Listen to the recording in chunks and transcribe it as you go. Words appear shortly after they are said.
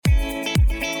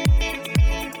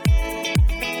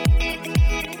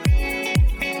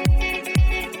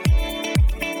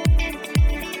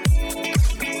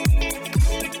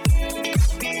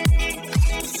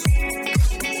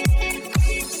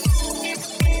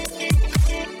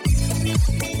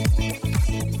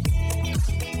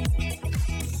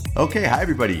Okay, hi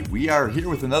everybody. We are here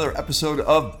with another episode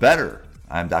of Better.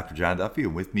 I'm Dr. John Duffy,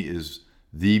 and with me is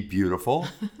the beautiful,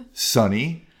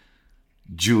 sunny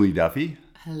Julie Duffy.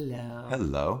 Hello.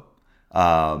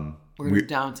 Hello. We're in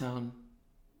downtown.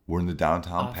 We're in the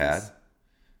downtown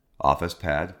office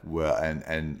pad,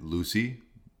 and Lucy,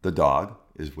 the dog,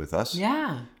 is with us.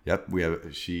 Yeah. Yep.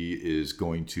 She is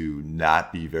going to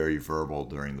not be very verbal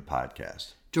during the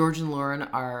podcast. George and Lauren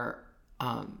are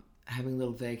having a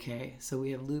little vacay, so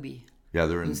we have Luby. Yeah,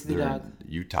 they're in dog.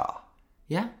 Utah.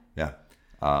 Yeah. Yeah.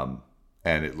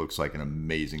 And it looks like an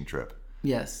amazing trip.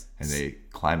 Yes. And they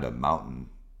climbed a mountain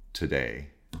today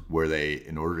where they,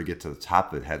 in order to get to the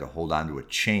top of it, had to hold on to a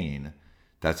chain.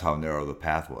 That's how narrow the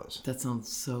path was. That sounds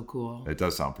so cool. It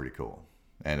does sound pretty cool.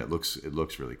 And it looks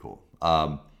really cool.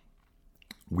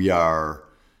 We are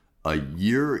a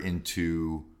year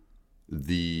into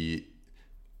the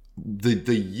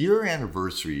year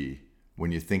anniversary,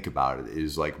 when you think about it,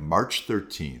 is like March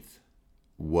 13th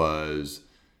was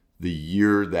the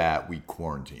year that we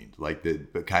quarantined. Like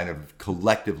but kind of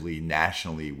collectively,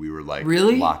 nationally, we were like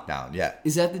locked down. Yeah.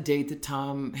 Is that the date that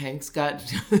Tom Hanks got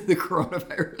the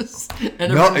coronavirus?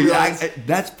 And no,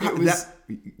 that's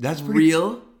pretty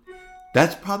real.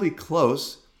 That's probably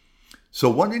close.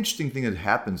 So one interesting thing that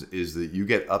happens is that you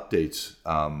get updates,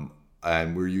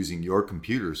 and we're using your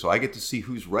computer, so I get to see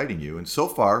who's writing you. And so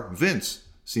far, Vince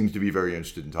seems to be very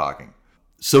interested in talking.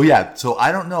 So yeah, so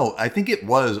I don't know. I think it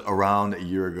was around a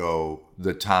year ago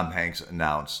that Tom Hanks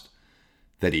announced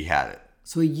that he had it.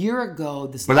 So a year ago,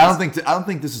 But I don't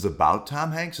think this is about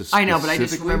Tom Hanks. I know, but I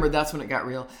just remember that's when it got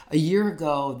real. A year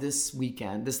ago, this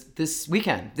weekend,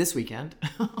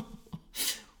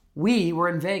 we were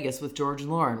in Vegas with George and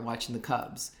Lauren watching the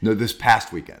Cubs. No, this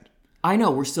past weekend. I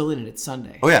know, we're still in it. It's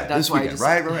Sunday. Oh yeah, this weekend.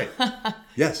 Right.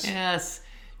 Yes. Yes.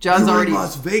 John's you were already in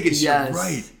Las Vegas. Yes. You're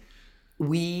right.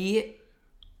 We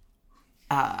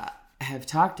have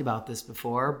talked about this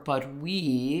before, but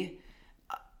we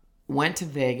went to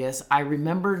Vegas. I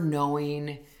remember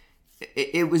knowing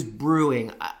it was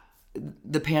brewing.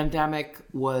 The pandemic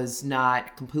was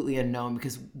not completely unknown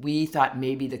because we thought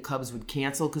maybe the Cubs would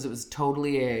cancel because it was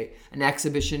totally an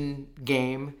exhibition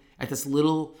game at this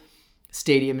little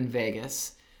stadium in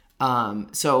Vegas.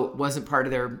 So it wasn't part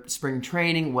of their spring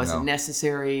training, wasn't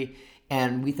necessary,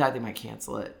 and we thought they might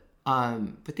cancel it.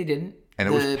 But they didn't. And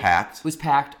it was packed. It was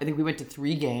packed. I think we went to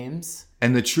 3 games.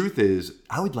 And the truth is,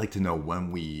 I would like to know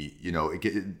when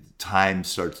time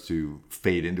starts to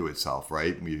fade into itself,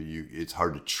 right? It's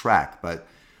hard to track, but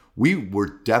we were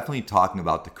definitely talking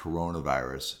about the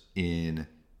coronavirus in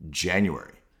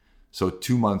January. So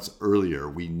 2 months earlier,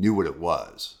 we knew what it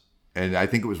was. And I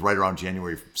think it was right around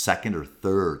January 2nd or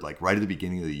 3rd, like right at the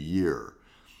beginning of the year,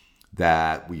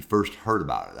 that we first heard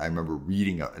about it. I remember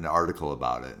reading an article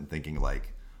about it and thinking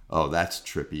like, oh, that's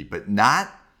trippy, but not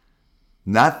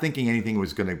thinking anything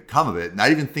was going to come of it,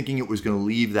 not even thinking it was going to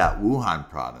leave that Wuhan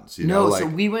province. So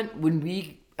we went,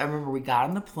 I remember we got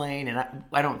on the plane, and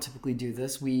I don't typically do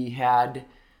this. We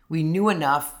knew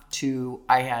enough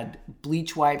I had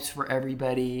bleach wipes for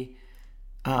everybody,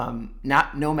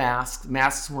 no masks.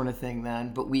 Masks weren't a thing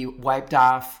then, but we wiped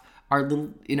off our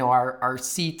little, our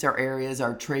seats, our areas,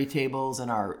 our tray tables,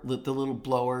 and the little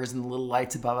blowers and the little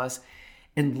lights above us.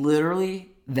 And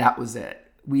literally, that was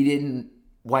it. We didn't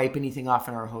wipe anything off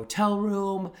in our hotel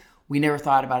room. We never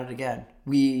thought about it again.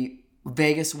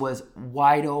 Vegas was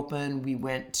wide open. We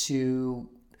went to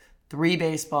 3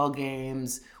 baseball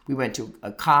games. We went to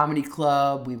a comedy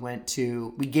club. We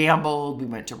gambled. We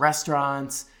went to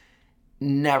restaurants.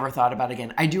 Never thought about it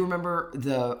again. I do remember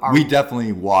we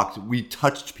definitely we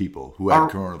touched people who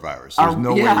had coronavirus. There's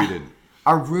no way we didn't.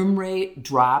 Our room rate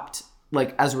dropped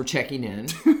like as we're checking in.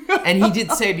 And he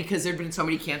did say because there'd been so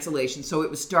many cancellations, so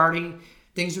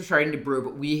things were starting to brew,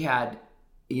 but we had,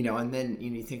 and then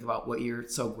you think about what you're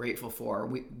so grateful for.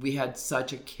 We had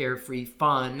such a carefree,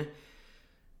 fun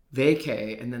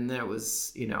vacay, and then it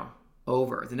was,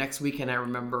 over. The next weekend, I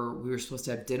remember we were supposed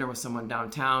to have dinner with someone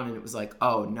downtown, and it was like,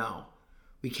 oh no,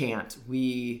 we can't.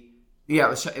 It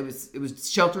was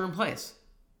shelter in place.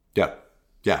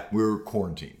 Yeah, we were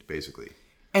quarantined basically.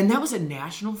 And that was a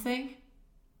national thing.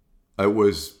 It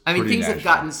was. I mean, things national. have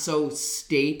gotten so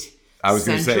state. I was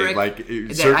going to say,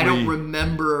 that I don't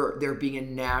remember there being a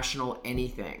national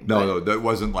anything. No, that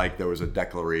wasn't like there was a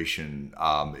declaration.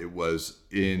 It was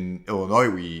in Illinois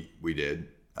we did,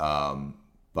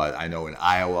 but I know in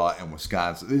Iowa and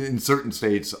Wisconsin, in certain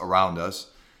states around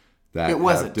us, that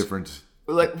have different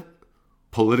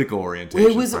political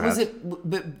orientations. Was it?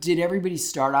 But did everybody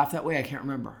start off that way? I can't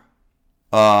remember.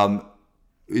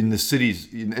 in the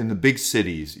cities, in the big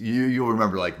cities, you'll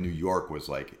remember like New York was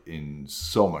like in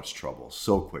so much trouble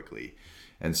so quickly.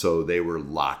 And so they were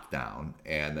locked down.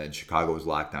 And then Chicago was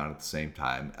locked down at the same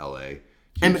time, LA. Houston.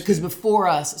 And because before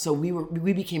us, so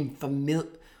we became familiar.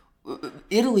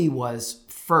 Italy was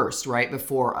first, right,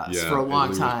 before us for a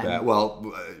long time.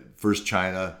 Well, first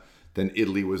China, then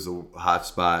Italy was the hot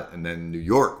spot, and then New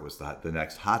York was the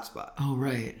next hot spot. Oh,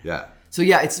 right. Yeah. So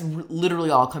yeah, it's literally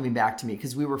all coming back to me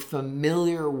because we were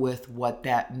familiar with what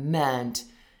that meant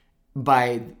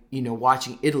by,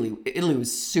 watching Italy. Italy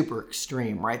was super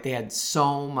extreme, right? They had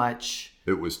so much.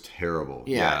 It was terrible.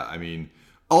 Yeah. I mean,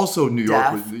 also New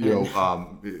York was,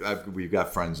 Death we've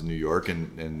got friends in New York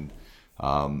and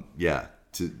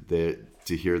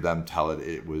to hear them tell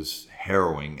it was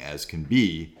harrowing as can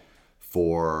be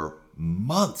for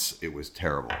months. It was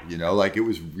terrible, like it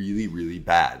was really, really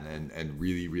bad and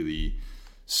really, really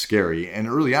scary. And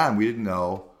early on, we didn't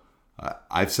know.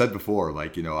 I've said before,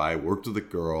 like, I worked with a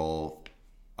girl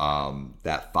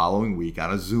that following week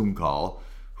on a Zoom call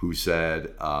who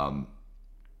said,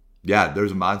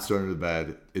 there's a monster under the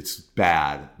bed. It's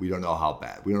bad. We don't know how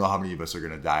bad. We don't know how many of us are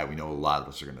going to die. We know a lot of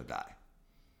us are going to die.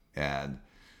 And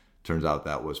turns out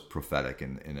that was prophetic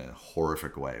in a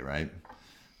horrific way, right?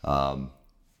 But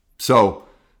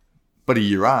a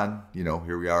year on,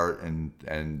 here we are, and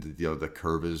the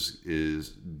curve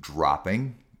is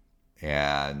dropping,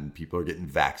 and people are getting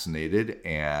vaccinated,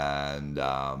 and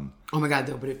oh my God,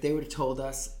 though! But if they would have told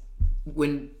us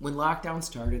when lockdown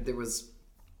started, there was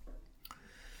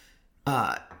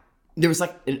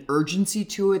like an urgency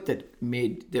to it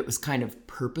that was kind of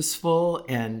purposeful,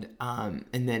 and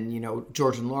then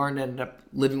George and Lauren ended up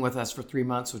living with us for 3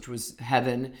 months, which was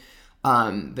heaven.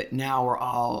 But now we're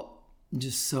all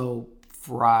just so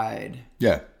fried.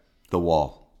 Yeah, the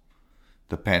wall,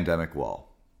 the pandemic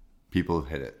wall. People have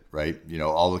hit it, right?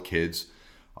 All the kids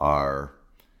are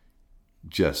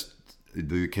just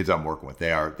the kids I'm working with.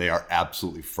 They are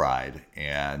absolutely fried,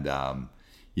 and and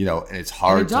it's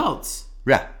hard. And adults.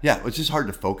 Yeah. It's just hard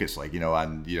to focus,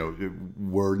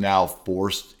 we're now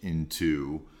forced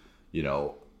into,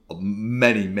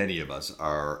 many of us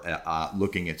are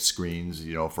looking at screens,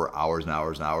 for hours and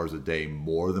hours and hours a day,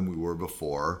 more than we were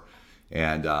before.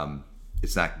 And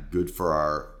it's not good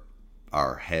for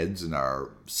our heads and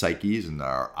our psyches and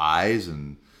our eyes.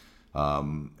 And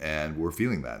we're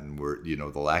feeling that. And we're,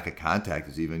 the lack of contact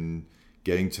is even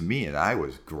getting to me. And I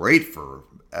was great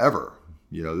forever.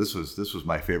 This was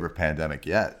my favorite pandemic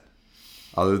yet,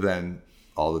 other than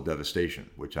all the devastation,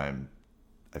 which I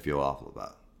feel awful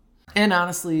about. And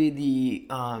honestly,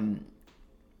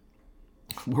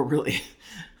 we're really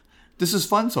this is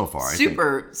fun so far.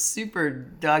 super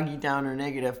doggy downer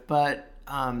negative, but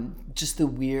just the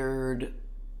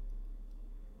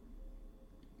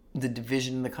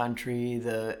division in the country,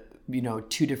 the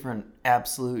two different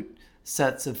absolute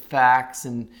sets of facts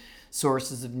and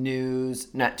sources of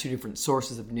news, not two different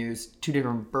sources of news, two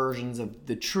different versions of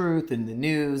the truth and the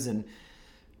news, and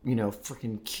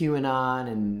freaking QAnon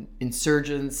and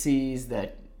insurgencies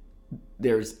that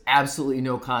there's absolutely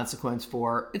no consequence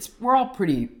for. We're all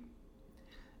pretty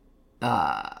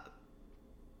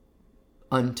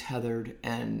untethered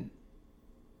and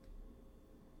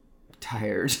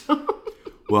tired.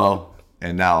 Well,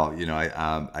 and now,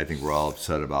 I think we're all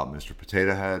upset about Mr.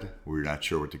 Potato Head. We're not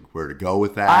sure where to go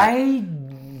with that. I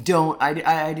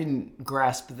didn't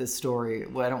grasp this story.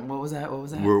 What was that?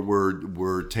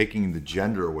 We're taking the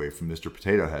gender away from Mr.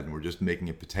 Potato Head, and we're just making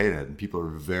it Potato Head, and people are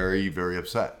very, very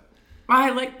upset.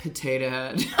 I like Potato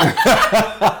Head.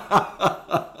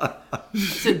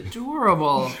 It's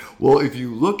adorable. Well, if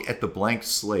you look at the blank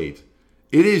slate,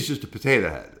 it is just a potato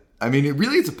head. I mean,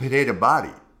 it's a potato body.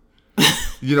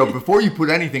 Before you put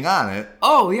anything on it.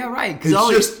 Oh, yeah, right.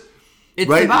 It's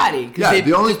the body. Yeah,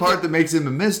 the only part that makes him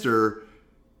a Mr.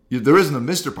 There isn't a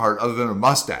Mr. part other than a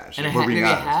mustache. And a hat. Maybe a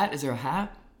hat? Is there a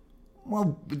hat?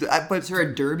 Well, but is there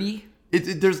a derby?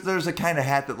 There's a kind of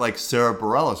hat that like Sarah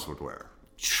Bareilles would wear.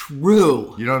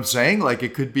 True. You know what I'm saying? Like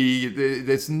it could be.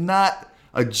 It's not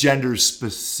a gender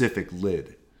specific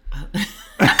lid.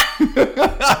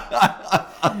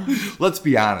 Let's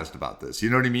be honest about this. You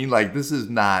know what I mean? Like this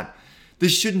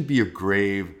shouldn't be a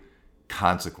grave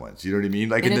consequence. You know what I mean?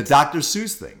 Like the Dr.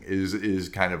 Seuss thing is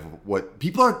kind of what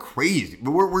people are crazy.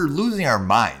 We're losing our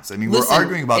minds. I mean, we're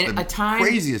arguing about the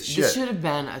craziest shit. This should have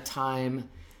been a time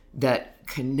that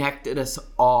connected us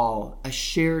all.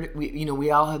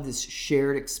 We all have this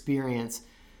shared experience,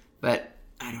 but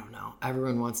I don't know.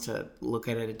 Everyone wants to look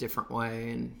at it a different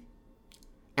way. And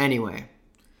anyway.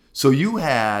 So you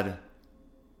had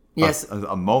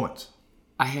a moment.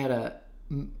 I had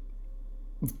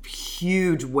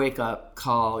huge wake up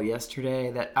call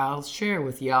yesterday that I'll share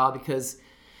with y'all because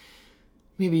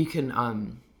maybe you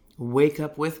can wake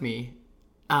up with me.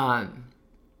 We're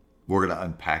going to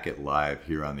unpack it live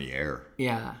here on the air.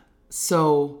 Yeah.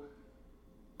 So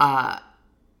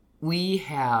we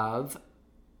have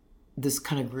this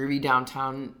kind of groovy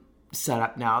downtown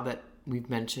setup now that we've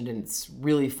mentioned, and it's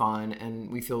really fun,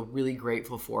 and we feel really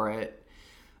grateful for it.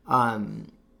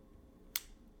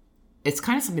 It's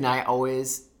kind of something I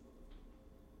always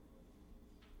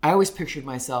pictured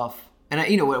myself, and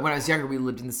when I was younger, we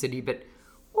lived in the city, but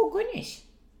oh goodness,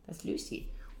 that's Lucy.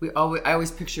 I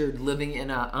always pictured living in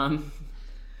a,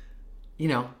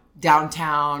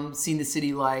 downtown, seeing the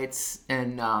city lights,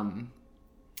 and I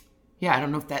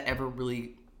don't know if that ever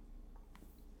really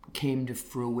came to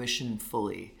fruition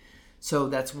fully. So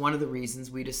that's one of the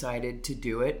reasons we decided to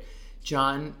do it.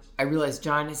 I realized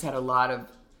John has had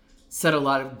set a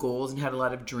lot of goals and had a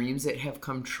lot of dreams that have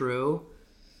come true.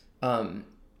 And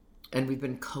we've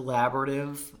been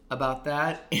collaborative about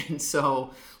that. And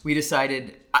so we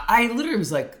decided, I literally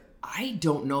was like, I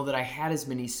don't know that I had as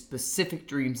many specific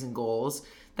dreams and goals.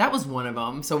 That was one of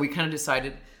them. So we kind of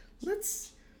decided,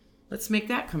 let's make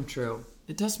that come true.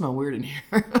 It does smell weird in here.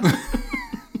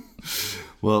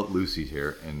 Well, Lucy's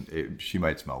here, and she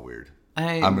might smell weird.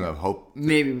 I'm going to hope.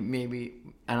 Maybe.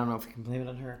 I don't know if we can blame it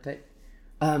on her. But,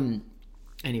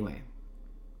 anyway.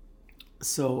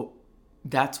 So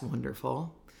that's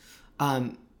wonderful.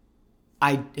 I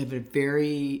have a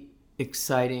very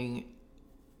exciting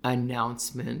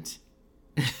announcement.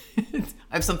 I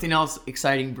have something else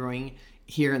exciting brewing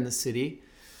here in the city.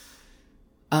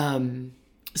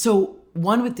 So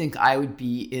one would think I would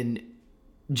be in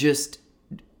just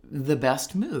the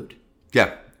best mood.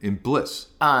 Yeah, in bliss.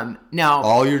 Now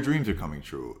all your dreams are coming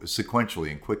true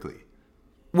sequentially and quickly.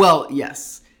 Well,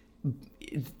 yes.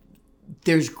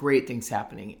 There's great things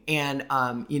happening. And we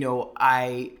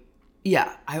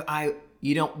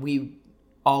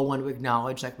all want to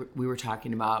acknowledge, like we were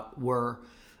talking about, we're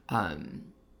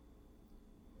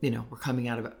coming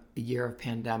out of a year of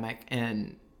pandemic,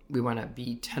 and we want to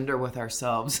be tender with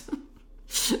ourselves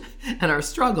and our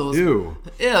struggles. Ew.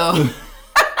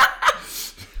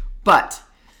 But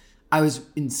I was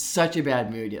in such a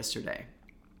bad mood yesterday.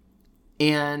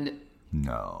 And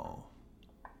no.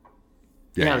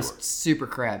 Yeah, I was super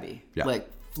crabby. Yeah. Like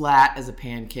flat as a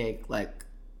pancake, like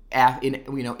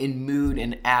in mood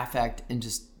and affect, and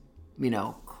just,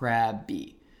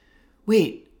 crabby.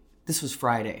 Wait, this was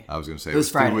Friday. I was going to say it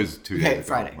was Friday. It was 2 days ago.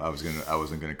 Friday. I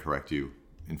wasn't going to correct you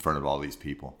in front of all these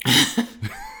people.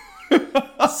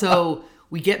 So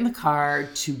we get in the car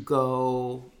to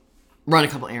go run a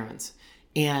couple errands.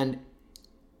 And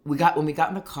when we got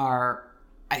in the car,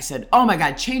 I said, "Oh my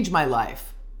God, change my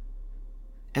life."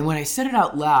 And when I said it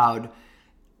out loud,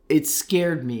 it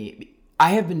scared me. I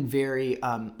have been very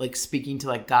speaking to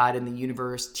like God and the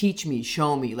universe, teach me,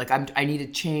 show me. Like I need to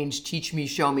change, teach me,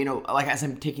 show me. Like as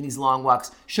I'm taking these long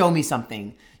walks, show me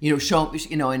something. Show.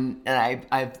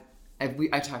 And we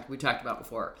talked about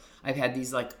before. I've had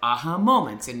these like aha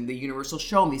moments, and the universe will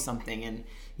show me something. And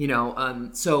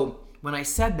so when I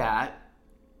said that,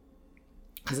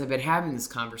 because I've been having these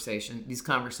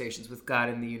conversations with God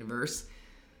and the universe,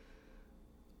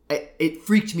 it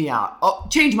freaked me out. Oh,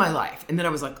 change my life. And then I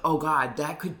was like, oh God,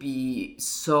 that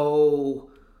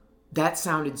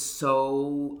sounded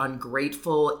so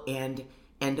ungrateful. And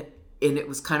it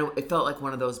was it felt like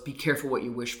one of those be careful what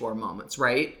you wish for moments,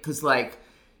 right? Because John's like,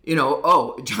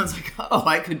 oh,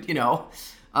 I could, have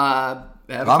a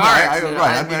car accident.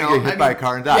 I'm going to get hit by a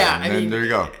car and die. Yeah, and then there you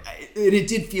go. It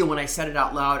did feel when I said it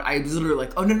out loud, I was literally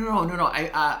like, oh, no.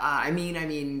 I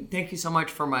mean, thank you so much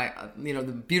for my,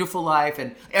 the beautiful life.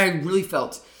 And I really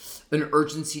felt an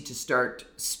urgency to start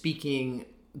speaking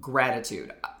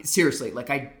gratitude. Seriously, like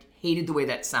I hated the way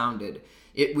that sounded.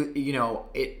 It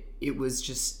was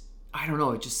just, I don't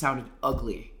know, it just sounded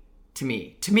ugly to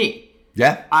me.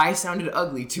 Yeah. I sounded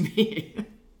ugly to me.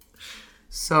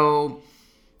 So,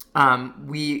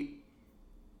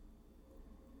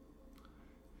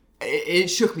 it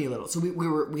shook me a little. So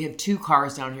we have two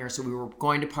cars down here. So we were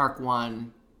going to park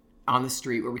one on the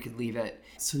street where we could leave it.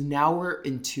 So now we're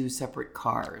in two separate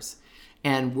cars,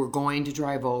 and we're going to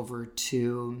drive over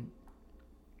to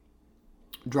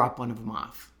drop one of them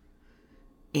off.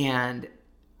 And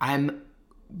I'm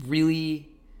really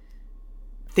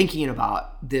thinking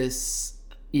about this,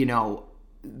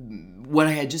 what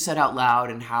I had just said out loud,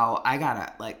 and how I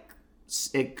gotta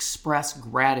express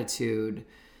gratitude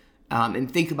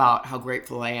and think about how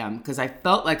grateful I am, because I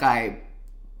felt like I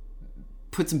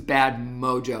put some bad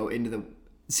mojo into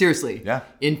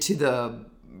the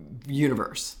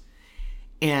universe.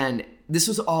 And this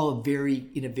was all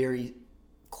in a very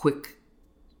quick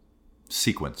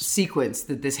sequence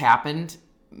that this happened.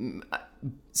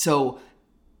 So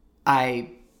I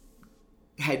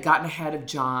had gotten ahead of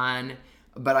John,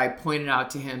 but I pointed out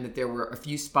to him that there were a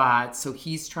few spots. So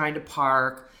he's trying to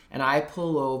park and I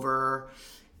pull over,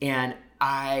 and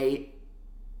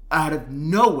out of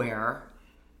nowhere,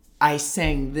 I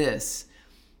sang this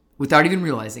without even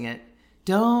realizing it.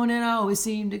 Don't it always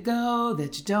seem to go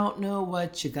that you don't know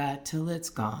what you got till it's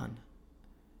gone?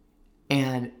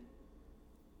 And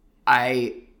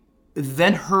I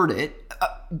then heard it.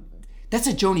 That's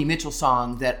a Joni Mitchell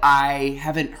song that I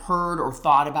haven't heard or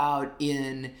thought about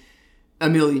in a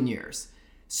million years.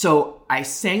 So I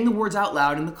sang the words out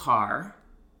loud in the car,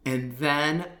 and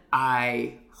then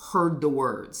I heard the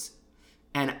words,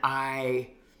 and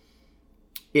I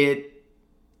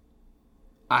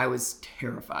was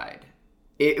terrified.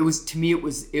 It was, to me, it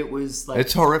was like,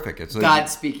 it's horrific. It's God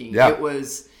speaking. Yeah. It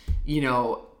was,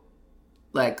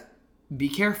 like, be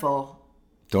careful.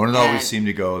 Don't it always seem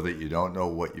to go that you don't know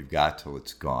what you've got till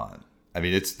it's gone? I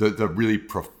mean, it's the really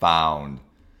profound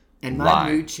and my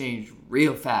line. mood changed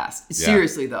real fast. Yeah.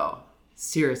 Seriously, though.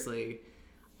 Seriously.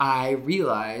 I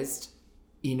realized,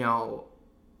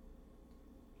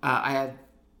 I have,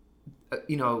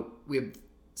 we have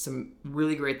some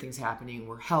really great things happening.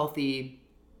 We're healthy,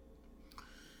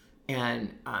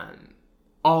 and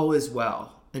all is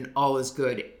well, and all is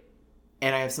good.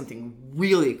 And I have something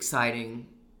really exciting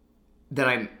that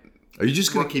I'm. Are you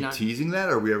just going to keep on. teasing that,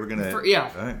 or are we ever going to?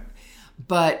 Yeah. All right.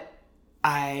 But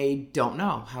I don't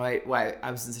know why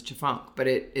I was in such a funk, but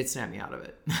it snapped me out of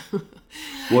it.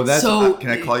 Well, that's. So, can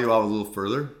I call you out a little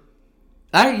further?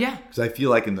 Yeah. Because I feel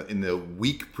like in the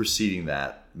week preceding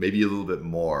that, maybe a little bit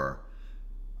more,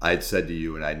 I'd said to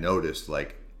you, and I noticed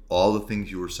like all the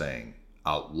things you were saying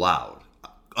out loud,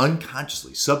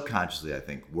 unconsciously, subconsciously, I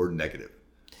think, were negative.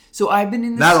 So I've been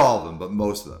in this. Not all of them, but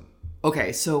most of them.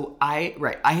 Okay, so I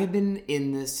have been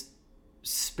in this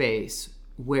space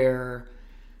where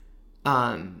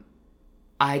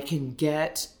I can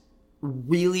get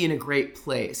really in a great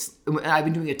place. I've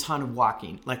been doing a ton of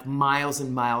walking, like miles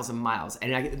and miles and miles.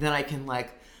 And then I can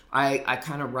I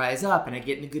kind of rise up and I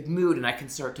get in a good mood and I can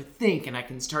start to think and I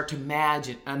can start to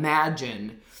imagine.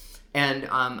 And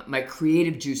my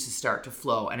creative juices start to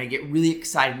flow and I get really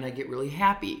excited and I get really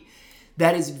happy.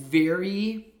 That is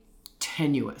very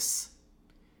tenuous.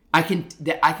 I can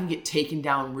get taken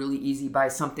down really easy by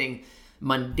something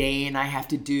mundane I have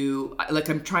to do. Like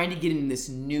I'm trying to get in this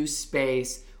new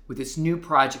space with this new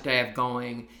project I have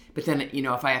going. But then,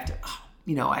 if I have to,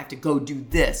 I have to go do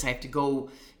this. I have to go,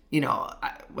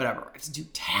 whatever. I have to do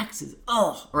taxes.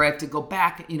 Or I have to go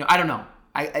back. I don't know.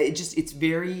 It's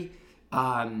very,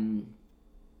 I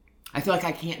feel like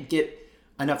I can't get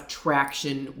enough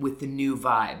traction with the new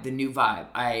vibe.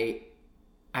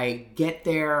 I get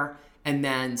there and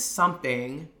then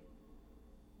something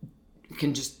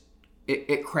can just,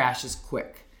 it crashes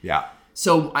quick. Yeah.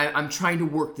 So I'm trying to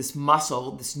work this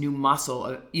new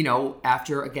muscle,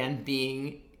 after, again,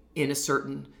 being in a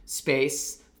certain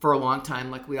space for a long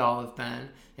time, like we all have been.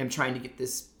 I'm trying to get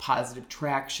this positive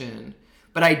traction.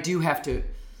 But I do have to,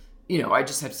 I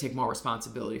just have to take more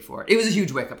responsibility for it. It was a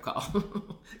huge wake-up call.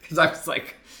 Because I was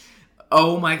like,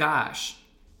 oh my gosh,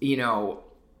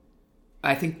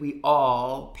 I think we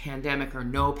all, pandemic or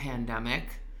no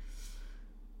pandemic,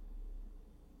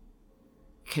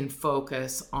 can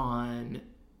focus on,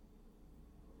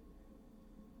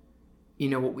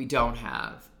 what we don't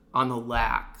have, on the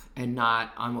lack, and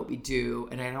not on what we do.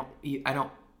 And I don't,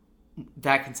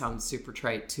 that can sound super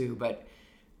trite too, but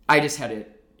I just had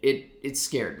it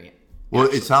scared me. Well,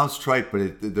 actually. It sounds trite,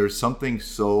 but there's something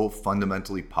so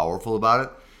fundamentally powerful about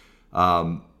it.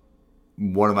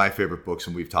 One of my favorite books,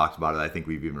 and we've talked about it, I think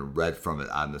we've even read from it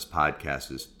on this podcast,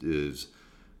 is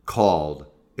called,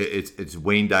 it's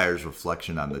Wayne Dyer's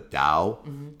reflection on the Tao,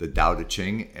 the Tao Te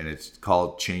Ching, and it's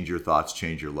called Change Your Thoughts,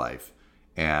 Change Your Life.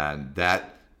 And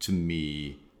that, to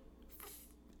me,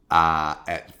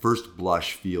 at first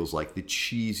blush, feels like the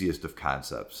cheesiest of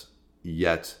concepts.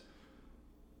 Yet,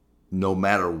 no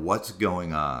matter what's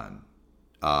going on,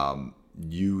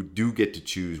 you do get to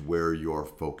choose where your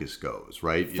focus goes,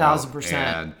 right?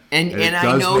 1,000%. And it I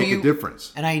does know make a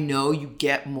difference. And I know you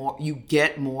get more,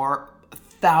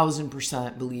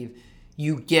 1,000% believe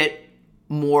you get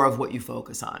more of what you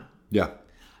focus on. Yeah.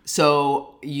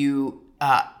 So you,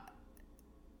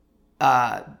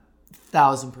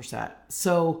 1,000%.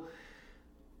 So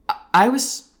I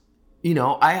was,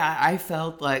 I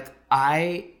felt like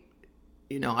I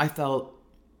felt,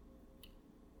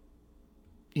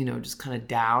 just kind of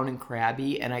down and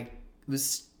crabby, and it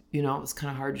was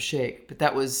kind of hard to shake. But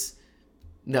that was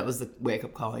That was the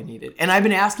wake-up call I needed. And I've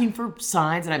been asking for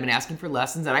signs, and I've been asking for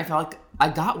lessons, and I felt like I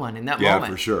got one in that moment. Yeah,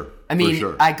 for sure. I mean, for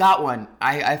sure. I got one.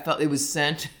 I felt it was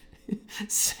sent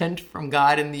from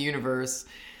God in the universe.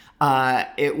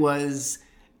 It was,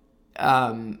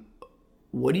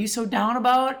 what are you so down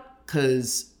about?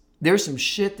 Because there's some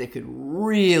shit that could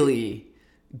really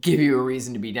give you a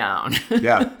reason to be down.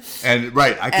 Yeah. And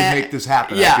right, I can make this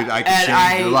happen. Yeah, I could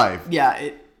change your life. Yeah,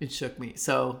 it shook me.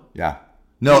 So yeah.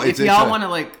 No, if y'all want to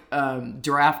like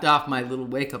draft off my little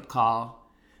wake up call,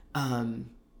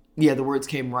 yeah, the words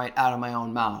came right out of my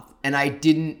own mouth, and I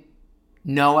didn't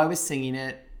know I was singing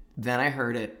it. Then I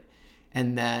heard it,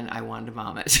 and then I wanted to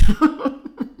vomit.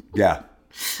 Yeah.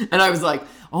 And I was like,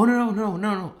 oh no,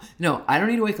 I don't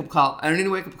need a wake up call.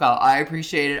 I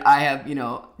appreciate it. I have,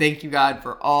 thank you God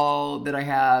for all that I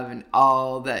have and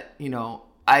all that,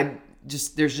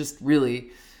 there's just really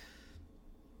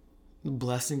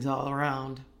blessings all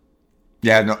around.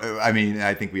 Yeah, no, I mean,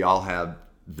 I think we all have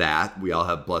that. We all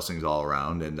have blessings all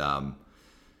around, and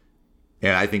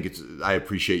I think I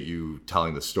appreciate you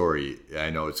telling the story. I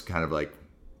know it's kind of like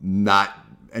not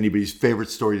anybody's favorite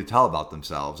story to tell about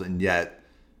themselves, and yet.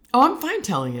 Oh, I'm fine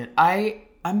telling it.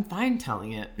 I'm fine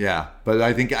telling it. Yeah, but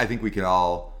I think we can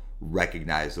all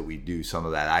recognize that we do some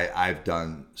of that. I've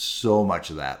done so much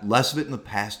of that. Less of it in the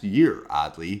past year,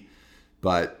 oddly,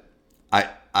 but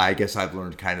I guess I've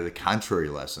learned kind of the contrary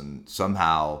lesson.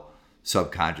 Somehow,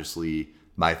 subconsciously,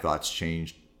 my thoughts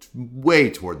changed way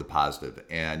toward the positive,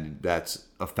 and that's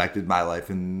affected my life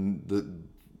in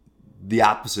the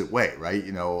opposite way, right?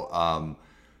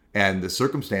 And the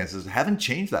circumstances haven't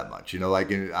changed that much.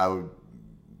 Like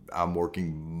I'm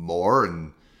working more,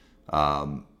 and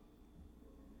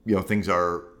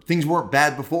things weren't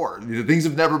bad before. Things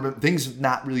have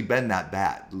not really been that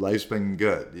bad. Life's been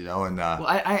good, and well,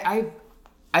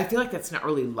 I feel like that's not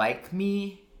really like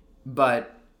me,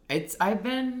 but I've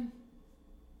been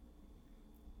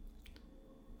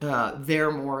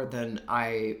there more than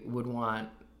I would want.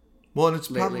 Well, and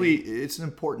it's lately. it's an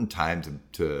important time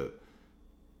to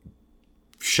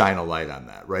shine a light on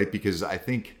that, right? Because I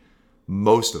think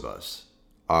most of us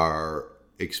are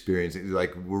experiencing,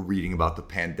 like, we're reading about the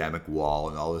pandemic wall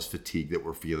and all this fatigue that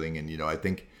we're feeling, and I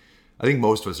think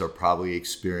most of us are probably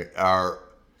are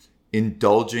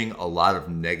indulging a lot of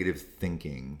negative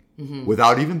thinking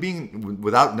without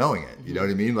knowing it. You know what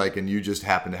I mean? Like, and you just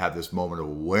happen to have this moment of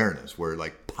awareness where it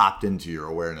like popped into your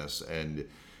awareness, and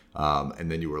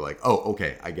then you were like, oh,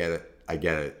 okay, I get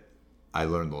it. I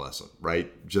learned the lesson,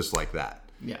 right? Just like that.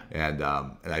 Yeah. And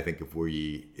I think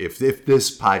if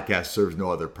this podcast serves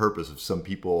no other purpose, if some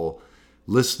people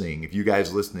listening, if you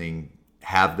guys listening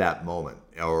have that moment,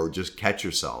 or just catch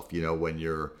yourself, when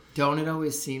you're. Don't it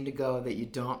always seem to go that you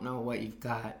don't know what you've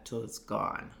got till it's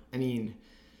gone? I mean,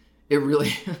 it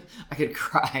really, I could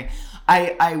cry.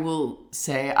 I will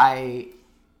say I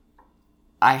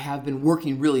have been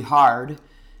working really hard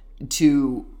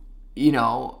to,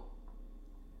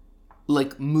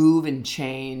 like move and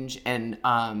change and,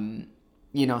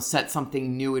 set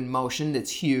something new in motion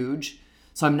that's huge.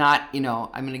 So I'm not,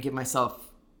 I'm going to give myself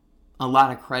a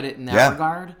lot of credit in that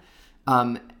regard.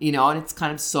 And it's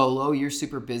kind of solo. You're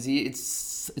super busy.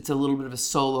 It's a little bit of a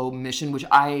solo mission, which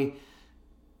I'm,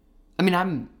 I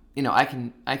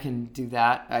can do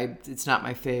that. It's not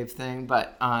my fave thing,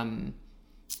 but,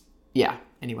 yeah,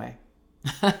 anyway.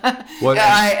 Well,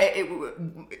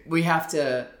 we have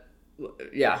to,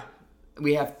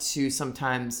 we have to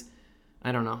sometimes,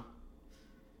 I don't know,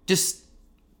 just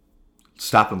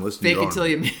stop and listen. Fake it till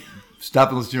you stop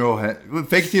and listen to your own head.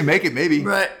 Fake it till you make it, maybe.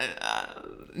 Right.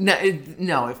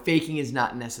 No, faking is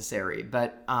not necessary.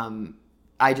 But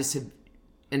I just have,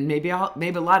 and maybe a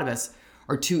lot of us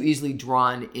are too easily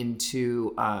drawn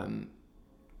into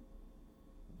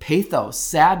pathos,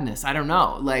 sadness. I don't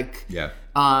know, like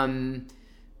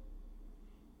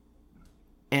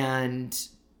and.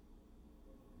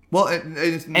 Well, and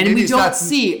we don't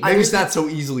see. Maybe it's not so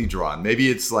easily drawn.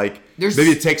 Maybe it's like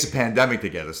maybe it takes a pandemic to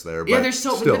get us there. But there's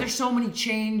so many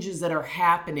changes that are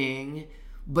happening,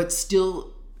 but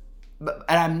still, and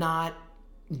I'm not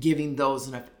giving those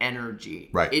enough energy.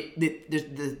 Right.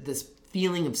 This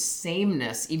feeling of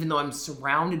sameness, even though I'm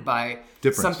surrounded by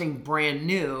something brand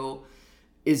new,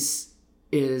 is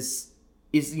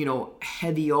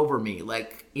heavy over me.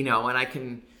 Like, and I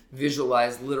can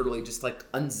visualize literally just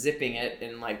like unzipping it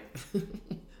and like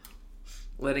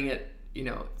letting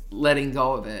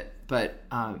go of it. But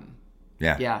you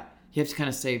have to kind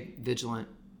of stay vigilant.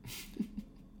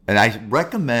 And I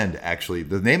recommend, actually,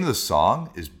 the name of the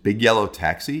song is Big Yellow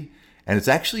Taxi, and it's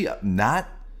actually not,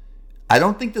 I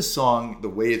don't think the song, the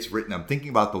way it's written, I'm thinking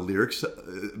about the lyrics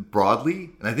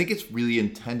broadly, and I think it's really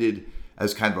intended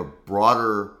as kind of a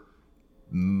broader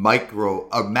macro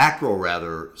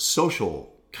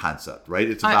social concept, right?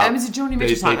 It's about it's a Joni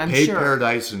Mitchell song, I'm pay sure.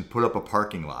 paradise and put up a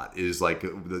parking lot is like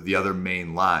the other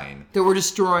main line. That we're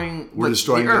destroying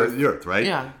the earth, right?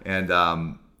 Yeah. And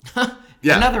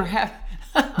yeah. Another happy.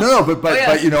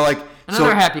 but you know, like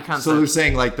another happy concept. So they're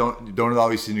saying like don't it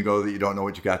always seem to go that you don't know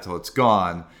what you got till it's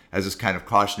gone, as this kind of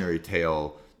cautionary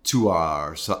tale to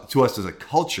us as a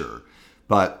culture,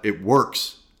 but it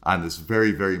works on this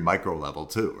very, very micro level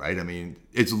too, right? I mean,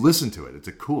 listen to it. It's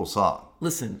a cool song.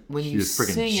 Listen, when you She's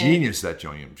freaking sing genius, that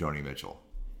Joni Mitchell.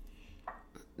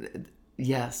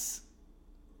 Yes.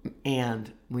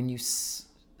 And when you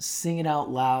sing it out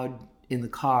loud in the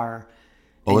car,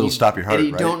 it'll stop your heart, and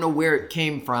you right? don't know where it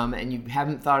came from, and you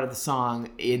haven't thought of the song,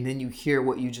 and then you hear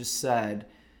what you just said.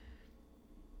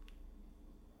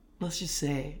 Let's just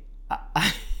say,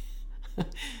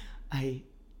 I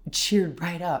cheered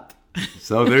right up.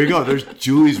 So there you go. There's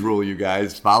Julie's rule, you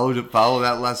guys. Follow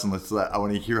that lesson. I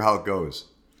want to hear how it goes.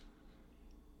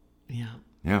 Yeah.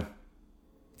 Yeah.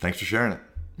 Thanks for sharing it.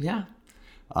 Yeah.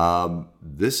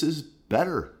 This is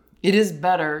better. It is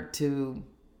better to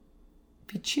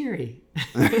be cheery.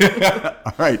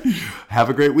 All right. Have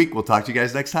a great week. We'll talk to you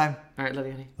guys next time. All right. Love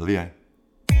you, honey. Love you, honey.